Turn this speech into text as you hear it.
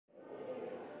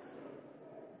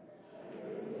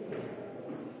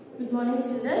Good morning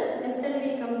children. Yesterday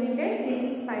we completed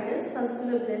Little Spiders first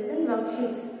web lesson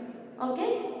worksheets.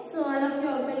 Okay. So all of you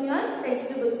open your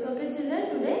textbooks. Okay children.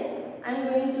 Today I am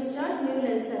going to start new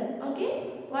lesson.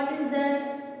 Okay. What is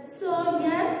that? So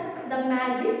here the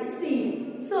magic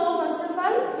seed. So first of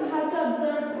all you have to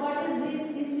observe what is this.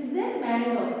 This is a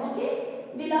mango. Okay.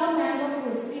 We love mango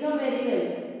fruits. We know very well.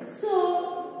 So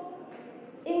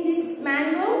in this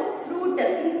mango fruit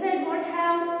inside what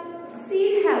have?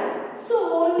 Seed have. So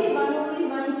only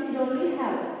one seed only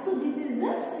have. So this is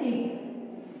the seed.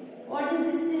 What is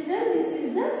this children? This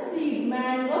is the seed.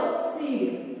 Mango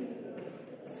seed.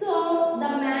 So the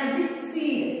magic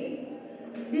seed.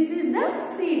 This is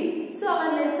the seed. So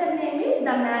our lesson name is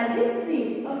the magic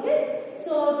seed. Okay.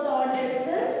 So third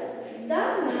lesson, the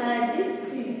magic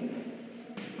seed.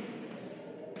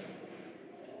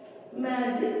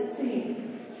 Magic seed.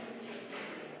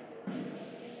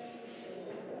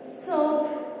 So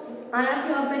all of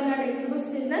you open your textbooks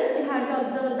children, you have to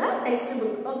observe the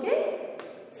textbook. Okay.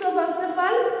 So first of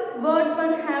all, word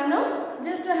fun have no.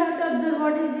 Just you have to observe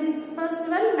what is this. First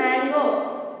one,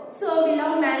 mango. So we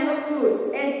love mango fruits.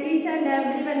 As each and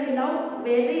everyone we love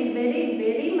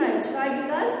very much. Why?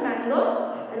 Because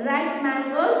ripe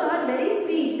mangoes are very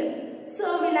sweet.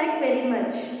 So we like very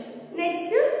much.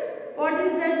 Next, what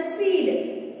is that?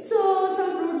 Seed. So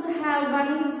some fruits have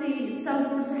one seed. Some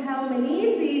fruits have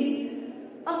many seeds.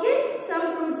 Okay,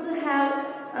 some fruits have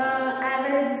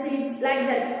average seeds like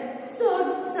that.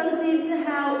 So some seeds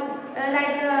have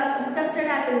custard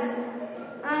apples,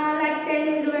 like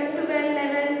 10, 12,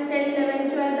 11, 10, 11,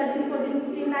 12, 13, 14,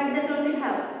 15 like that only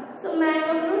have. So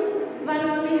mango fruit one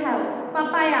only have.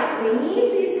 Papaya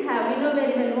many seeds have. We know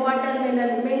very well.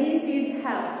 Watermelon many seeds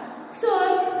have. So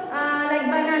like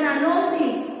banana no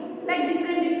seeds. Like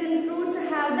different fruits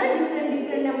have the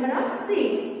different number of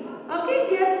seeds. Okay,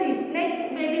 here seed.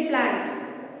 Next, baby plant.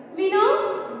 We know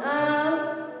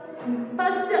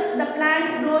first the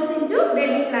plant grows into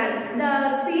baby plants.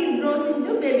 The seed grows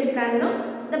into baby plant.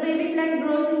 No, the baby plant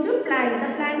grows into plant.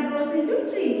 The plant grows into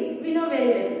trees. We know very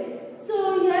well.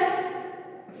 So here,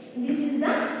 this is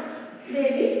the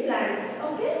baby plant.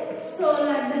 Okay, so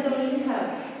like that only have.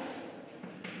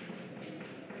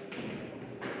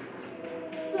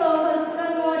 So first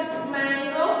one what?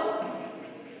 Mango.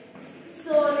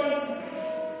 So next,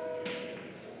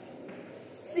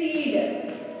 seed.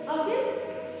 Okay,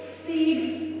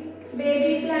 seed,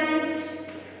 baby plant.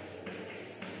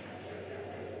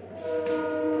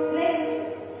 Next,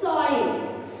 soil.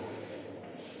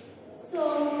 So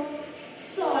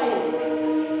soil.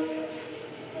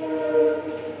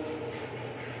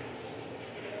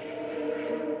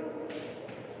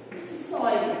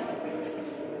 Soil.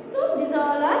 So these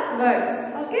all are words.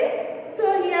 Okay.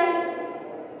 So here.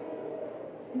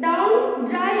 Down,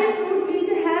 dry a fruit which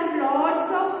has lots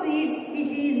of seeds.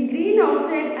 It is green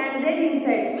outside and red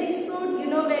inside. Which fruit? You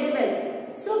know very well.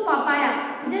 So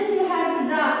papaya. Just you have to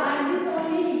draw. Like this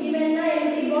only given the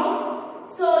empty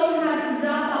box. So you have to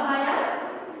draw papaya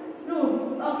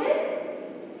fruit. Okay.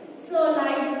 So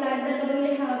like that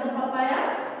only have the papaya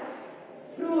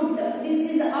fruit.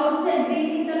 This is outside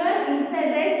green color, inside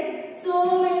red.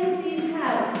 So many seeds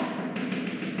have.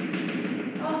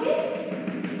 Okay.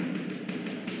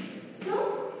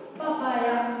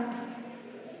 Papaya.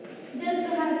 Just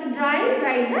you have to draw and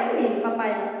write the name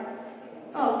papaya.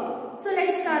 Okay. So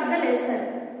let's start the lesson.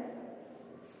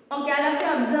 Okay, all of you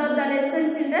observe the lesson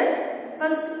children.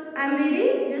 First I am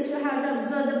reading. Just you have to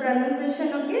observe the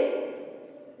pronunciation. Okay.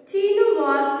 Chinu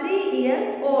was 3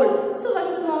 years old. So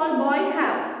one small boy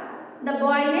have. The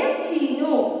boy named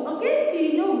Chinu. Okay.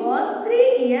 Chinu was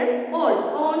 3 years old.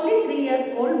 Only 3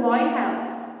 years old boy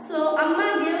have. So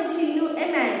Amma gave Chinu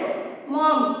a mango.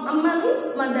 Mom, Amma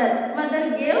means mother.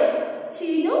 Mother gave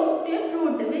Chinu a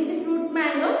fruit. Which fruit?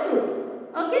 Mango fruit.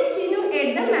 Okay, Chinu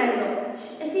ate the mango.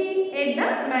 He ate the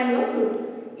mango fruit.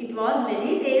 It was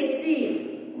very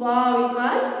tasty. Wow, it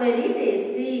was very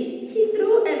tasty. He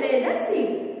threw away the seed.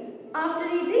 After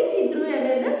eating, he threw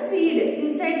away the seed.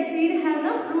 Inside seed have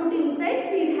no fruit. Inside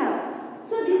seed have.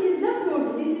 So this is the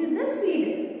fruit. This is the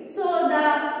seed. So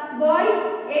the boy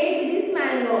ate this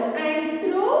mango and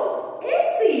threw a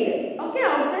seed. Okay,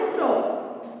 outside throw.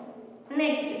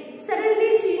 Next,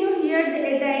 suddenly Chinu heard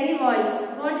a tiny voice.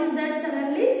 What is that?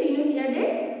 Suddenly Chinu heard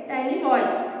a tiny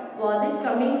voice. Was it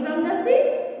coming from the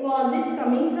seed? Was it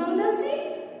coming from the seed?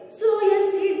 So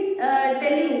a seed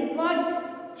telling what?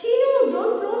 Chinu,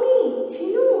 don't throw me.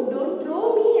 Chinu, don't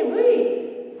throw me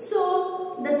away.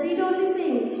 So the seed only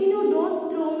saying, Chinu, don't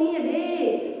throw me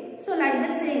away. So like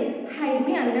that saying, hide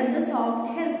me under the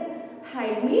soft earth.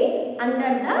 Hide me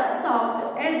under the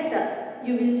soft earth.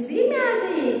 You will see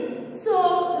magic.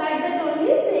 So like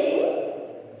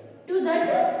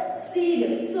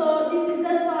seed. So this is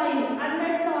the soil.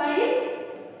 Under soil,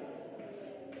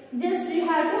 just you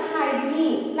have to hide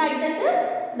me, like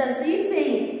that the seed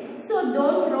saying. So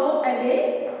don't throw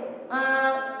away.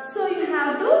 So you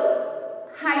have to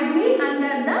hide me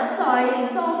under the soil,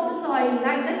 soft soil,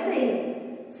 like that saying.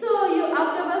 So you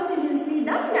afterwards you will see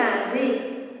the magic.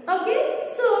 Okay.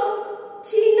 So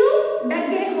Chinu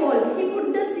dug a hole. He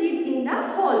put the seed in the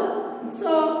hole.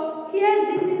 So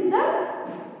here this is the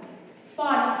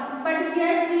pot, but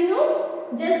here Chinu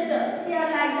just here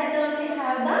like that only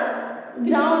have the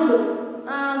ground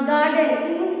garden.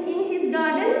 In his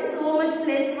garden so much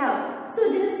place have.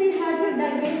 So just he had to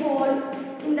dug a hole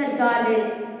in that garden.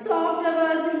 So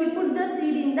afterwards he put the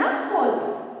seed in the hole.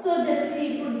 So just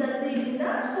he put the seed in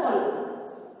the hole.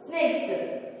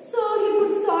 Next, so he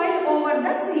put soil over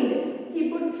the seed. He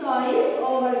put soil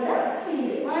over the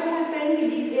seed. What happened? He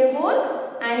dig a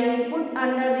hole and he put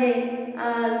under the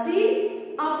seed.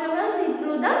 Afterwards he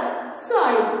threw the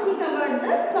soil. He covered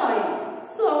the soil.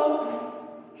 So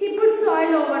he put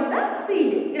soil over the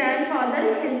seed. Grandfather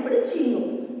helped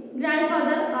Chinu.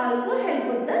 Grandfather also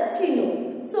helped the Chinu.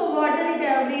 So water it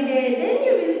every day, then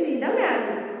you will see the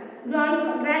magic.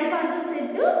 Grandfather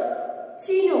said to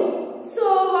Chinu,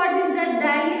 so what is that?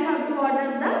 Daddy have to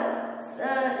water the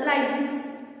like this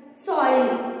soil.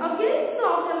 Okay, so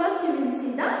afterwards you will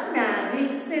see the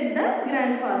magic, said the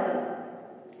grandfather.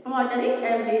 Water it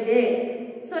every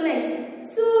day. So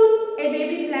next, soon a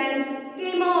baby plant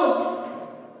came out.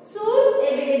 Soon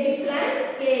a baby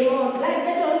plant came out. Like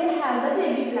that only have the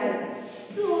baby plant.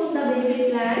 Soon the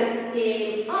baby plant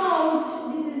came out.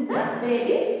 This is the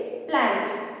baby plant.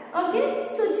 Okay.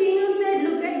 So Chinu said,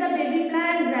 look at the baby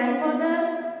plant, grandfather.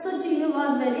 So Chinu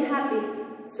was very happy.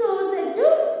 So said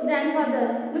to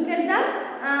grandfather, look at the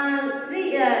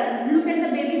tree. Look at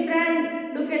the baby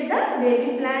plant. Look at the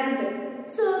baby plant.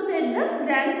 So said the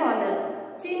grandfather.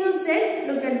 Chinu said,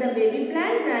 look at the baby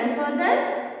plant, grandfather.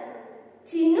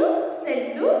 Chinu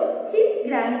said to his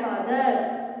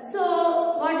grandfather.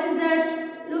 So what is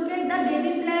that? Look at the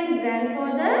baby plant,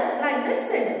 grandfather, like that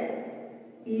said.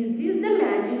 Is this the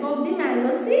magic of the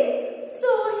mango seed? So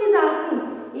he is asking,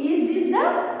 is this the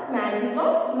magic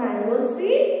of mango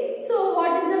seed? So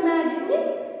what is the magic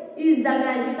means? Is the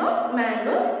magic of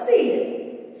mango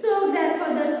seed. So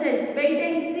grandfather said, wait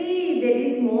and see, there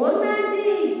is more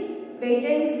magic. Wait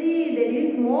and see, there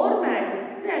is more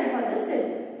magic. Grandfather said.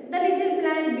 The little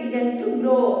plant began to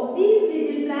grow. These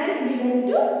little plant began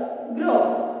to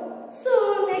grow.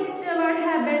 So next what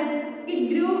happened? It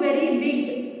grew very big.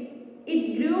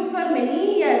 It grew for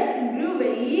many years. It grew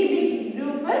very big. It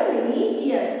grew for many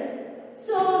years.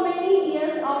 So many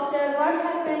years after what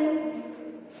happened?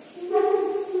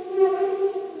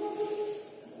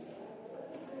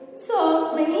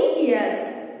 So many years.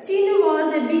 Chinu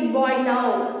was a big boy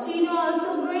now. Chinu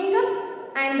also growing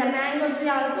up and the mango tree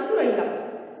also growing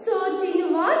up. So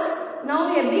Chinu was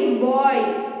now a big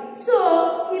boy.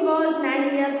 So he was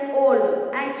 9 years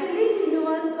old. Actually Chinu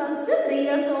was first 3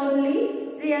 years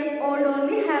only. 3 years old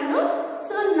only have no.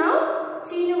 So now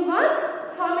Chinu was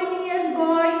how many years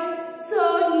boy?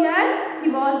 So here he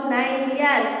was 9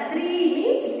 years. 3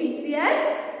 means 6 years.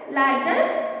 Later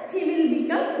he will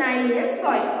become 9 years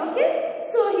boy. Okay.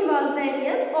 So he was 9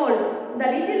 years old. The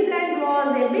little plant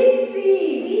was a big tree.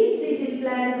 This little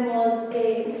plant was a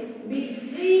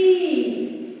big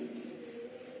tree.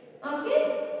 Okay.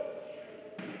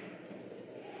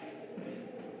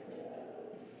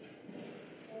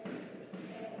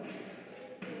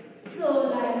 So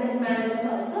like that mangoes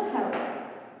also have.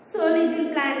 So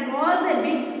little plant was a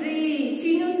big tree.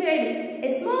 Chinu said,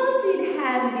 a small seed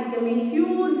has become a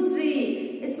huge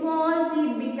tree. A small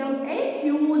seed become a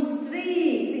huge tree.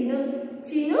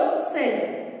 Chinu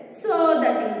said. So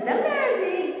that is the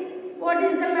magic. What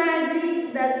is the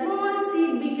magic? The small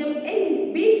seed became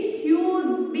a big,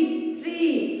 huge, big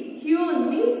tree. Huge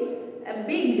means a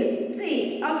big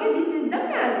tree. Okay, this is the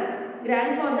magic.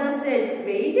 Grandfather said,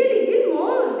 wait a little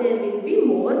more, there will be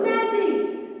more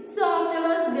magic. So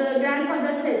afterwards,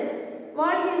 grandfather said,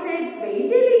 what he said,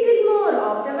 wait a little more,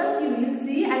 afterwards you will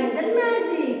see another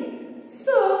magic.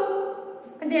 So,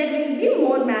 there will be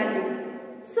more magic.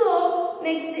 So,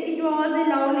 next, it was a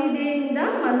lovely day in the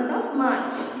month of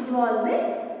March. It was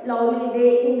a lovely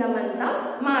day in the month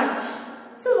of March.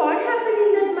 So, what happened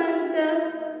in that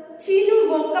month? Chinu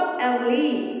woke up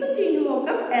early. So, Chinu woke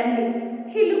up early.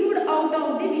 He looked out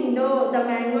of the window. The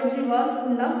mango tree was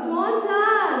full of small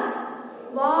flowers.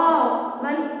 Wow!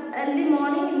 One early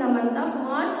morning in the month of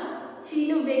March,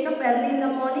 Chinu wake up early in the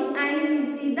morning and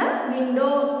he see the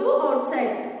window to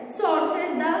outside. So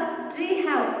outside the tree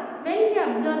have When he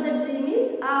observed the tree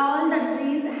means all the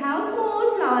trees have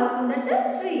small flowers in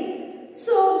that tree.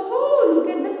 So, oh, look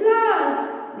at the flowers.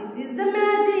 This is the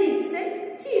magic,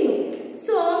 said Chinu.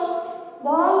 So,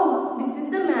 wow, this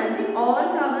is the magic all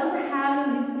flowers have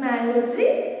in this mango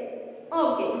tree.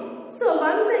 Okay. So,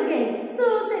 once again,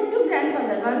 said to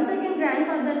grandfather. Once again,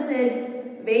 grandfather said,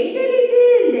 wait a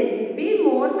little, there will be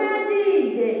more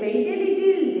magic. Wait a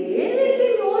little, there will be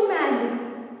more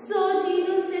magic. So,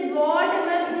 Chinu said,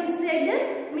 whatever he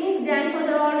said means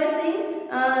grandfather always saying,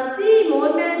 see,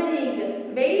 more magic.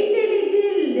 Wait a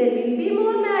little, there will be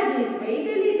more magic. Wait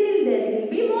a little, there will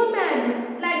be more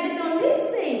magic. Like that only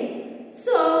saying.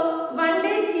 So, one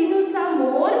day Chinu saw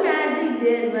more magic.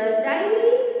 There were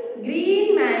tiny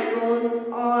green mangoes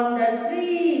on the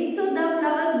tree. So, the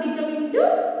flowers become into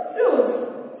fruits.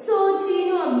 So,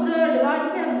 Chinu observed,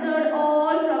 what he observed,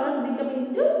 all flowers become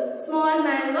into small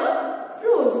mango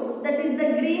fruits. That is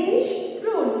the greenish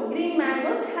fruits. Green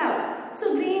mangoes have.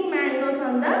 So, green mangoes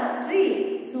on the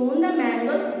tree. Soon the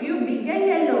mangoes grew big and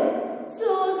yellow.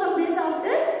 So, some days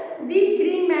after, these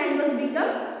green mangoes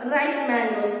become ripe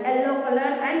mangoes, yellow color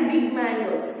and big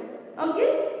mangoes.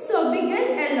 Okay, so big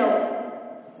and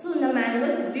yellow. Soon the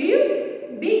mangoes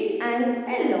grew big and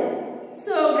yellow.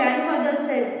 So, grandfather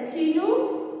said,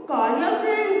 Chinu, call your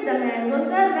friends, the mangoes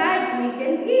are ripe, we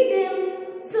can eat them.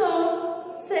 So,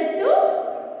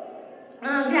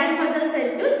 grandfather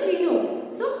said to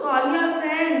Chinu, so call your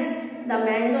friends, the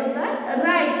mangoes are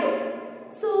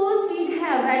ripe. So sweet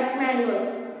have ripe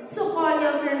mangoes. So call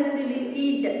your friends, we will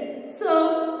eat.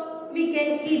 So we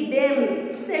can eat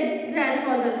them, said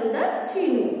grandfather to the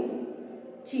Chinu.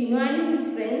 Chinu and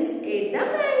his friends ate the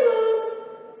mangoes.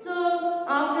 So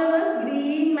afterwards,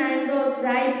 green mangoes,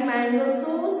 ripe mangoes,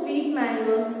 so sweet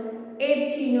mangoes, ate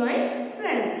Chinu and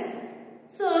friends.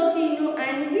 So Chinu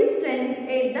and his friends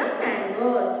ate the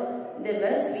mangoes. They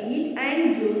were sweet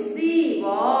and juicy.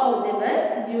 Wow, they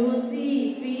were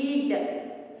juicy, sweet.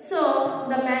 So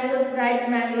the mangoes, ripe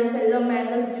mangoes, yellow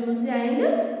mangoes, juicy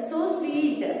and so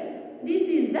sweet. This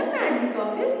is the magic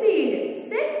of a seed,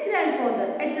 said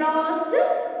grandfather. At last,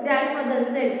 grandfather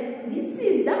said, this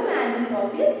is the magic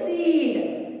of a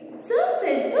seed. So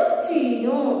said to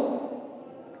Chinu.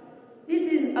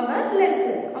 This is our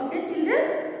lesson. Okay, children?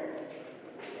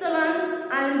 So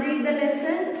once I will read the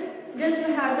lesson, just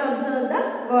you have to observe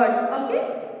the words.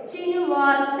 Okay? Chinu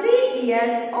was 3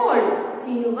 years old.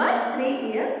 Chinu was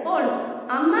 3 years old.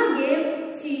 Amma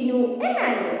gave Chinu a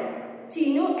mango.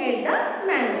 Chinu ate the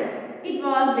mango. It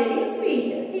was very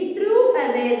sweet. He threw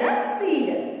away the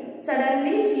seed.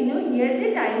 Suddenly Chinu heard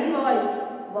a tiny voice.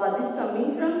 Was it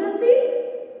coming from the seed?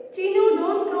 Chinu,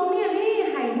 don't throw me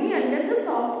away. Hide me under the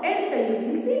soft earth.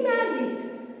 You will see magic.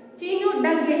 Chinu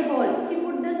dug a hole. He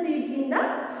put the seed in the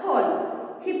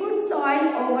hole. He put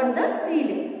soil over the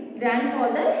seed.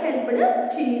 Grandfather helped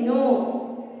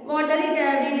Chinu. Water it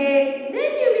every day.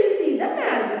 Then you will see the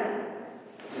magic.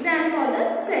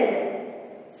 Grandfather said.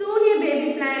 Soon a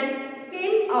baby plant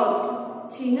came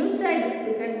out. Chinu said,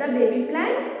 look at the baby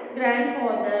plant.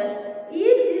 Grandfather,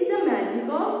 is this the magic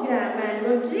of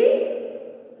mango tree?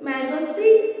 Mango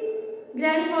seed?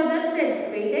 Grandfather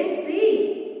said, wait and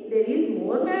see. There is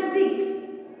more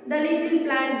magic. The little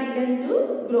plant began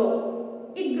to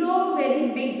grow. It grew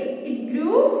very big. It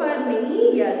grew for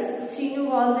many years. Chinu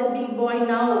was a big boy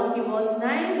now. He was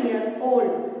 9 years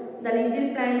old. The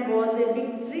little plant was a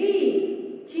big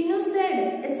tree. Chinu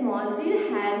said, a small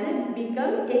seed has it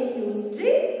become a huge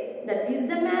tree? That is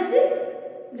the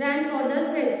magic. Grandfather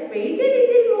said, wait a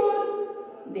little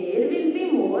more. There will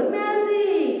be more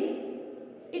magic.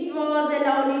 It was a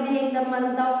lovely day in the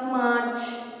month of March.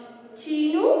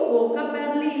 Chinu woke up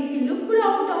early. He looked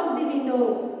out of the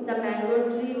window. The mango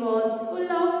tree was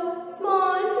full of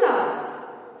small flowers.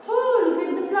 Oh, look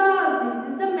at the flowers.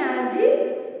 This is the magic,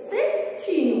 said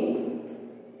Chinu.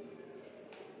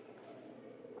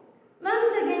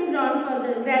 Once again,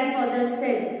 grandfather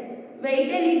said,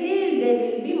 wait a little, there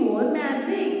will be more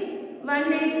magic. One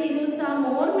day, Chinu saw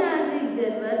more magic.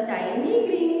 There were tiny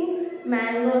green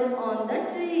mangoes on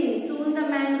the tree. Soon the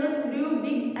mangoes grew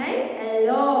big and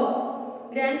yellow.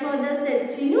 Grandfather said,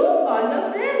 Chinu, call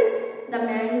your friends. The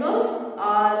mangoes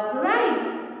are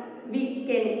ripe. We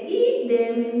can eat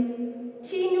them.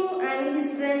 Chinu and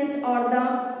his friends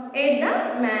ate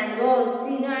the mangoes.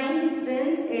 Chinu and his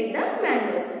friends ate the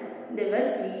mangoes. They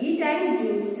were sweet and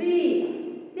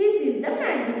juicy. This is the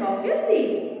magic of your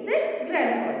seed, said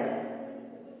grandfather.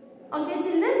 Okay,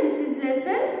 children, this is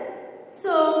lesson.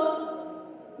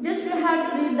 So, just you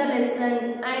have to read the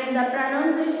lesson, and the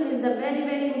pronunciation is the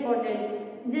very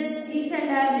important. Just each and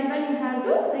everyone you have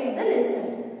to read the lesson.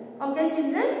 Okay,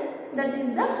 children, that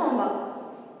is the homework.